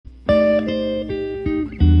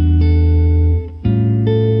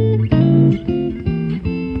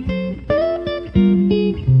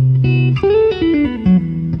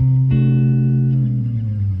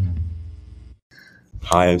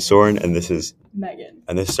I am Soren, and this is Megan.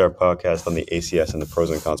 our podcast on the ACS and the pros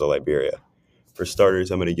and cons of Liberia. For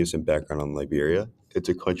starters, I'm going to give some background on Liberia. It's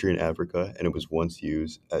a country in Africa, and it was once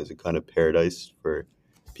used as a kind of paradise for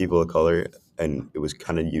people of color, and it was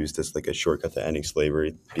kind of used as like a shortcut to ending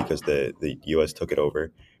slavery because the U.S. took it over.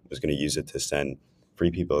 It was going to use it to send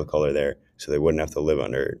free people of color there, so they wouldn't have to live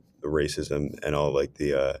under the racism and all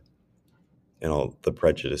and all the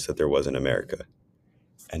prejudice that there was in America.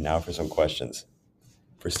 And now for some questions.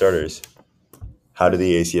 For starters, how did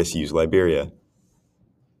the ACS use Liberia?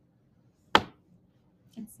 It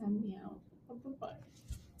signed me out. What the fuck?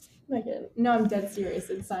 Megan. No, I'm dead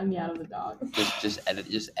serious. It signed me out of the dog. Just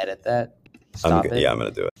edit that. Stop it. Yeah, I'm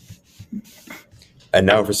going to do it. And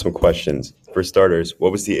now for some questions. For starters,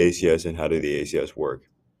 what was the ACS and how did the ACS work?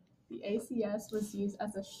 The ACS was used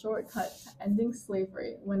as a shortcut to ending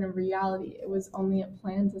slavery when in reality it was only a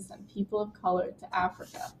plan to send people of color to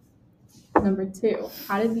Africa. Number 2,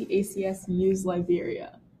 how did the ACS use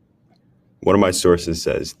Liberia? One of my sources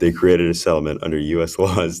says they created a settlement under U.S.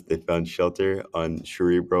 laws. They found shelter on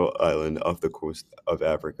Cheribro Island off the coast of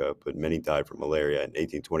Africa, but many died from malaria in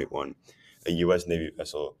 1821. A U.S. Navy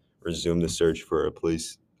vessel resumed the search for a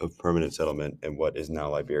place of permanent settlement in what is now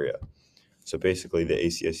Liberia. So basically, the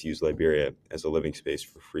ACS used Liberia as a living space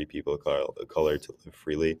for free people of color to live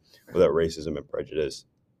freely without racism and prejudice,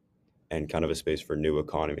 and kind of a space for new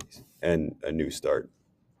economies and a new start.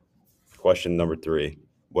 Question number 3.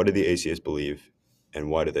 What did the ACS believe, and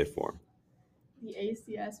why did they form? The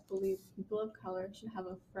ACS believed people of color should have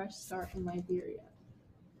a fresh start in Liberia.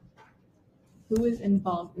 Who was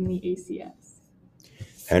involved in the ACS?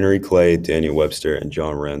 Henry Clay, Daniel Webster, and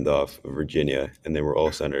John Randolph of Virginia, and they were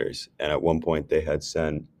all senators. And at one point, they had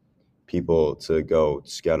sent people to go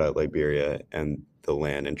scout out Liberia and the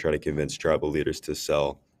land and try to convince tribal leaders to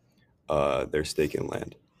sell their stake in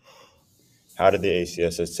land. How did the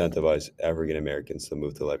ACS incentivize African Americans to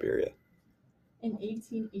move to Liberia? In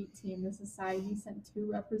 1818, the Society sent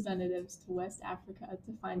 2 representatives to West Africa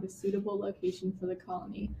to find a suitable location for the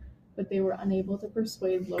colony, but they were unable to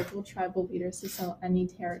persuade local tribal leaders to sell any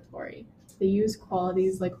territory. They used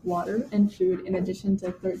qualities like water and food in addition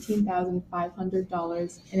to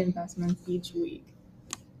 $13,500 in investments each week.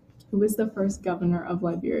 Who was the first governor of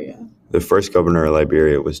Liberia? The first governor of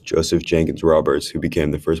Liberia was Joseph Jenkins Roberts, who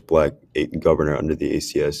became the first black governor under the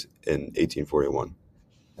ACS in 1841.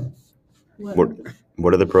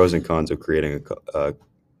 What are the pros and cons of creating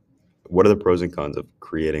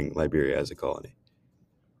Liberia as a colony?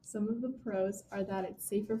 Some of the pros are that it's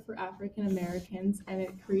safer for African Americans and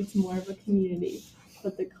it creates more of a community,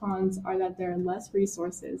 but the cons are that there are less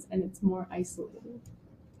resources and it's more isolated.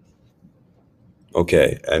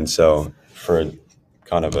 Okay, and so for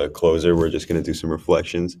kind of a closer, we're just going to do some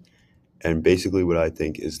reflections. And basically what I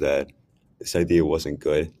think is that this idea wasn't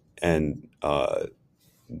good, and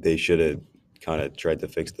they should have kind of tried to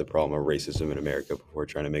fix the problem of racism in America before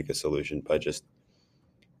trying to make a solution by just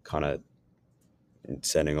kind of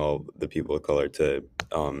sending all the people of color to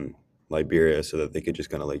Liberia so that they could just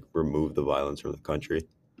kind of like remove the violence from the country.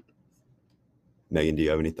 Megan, do you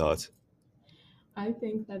have any thoughts? I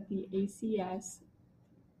think that the ACS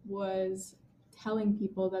was telling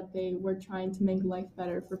people that they were trying to make life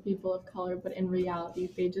better for people of color, but in reality,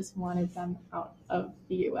 they just wanted them out of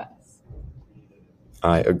the U.S.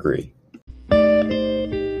 I agree.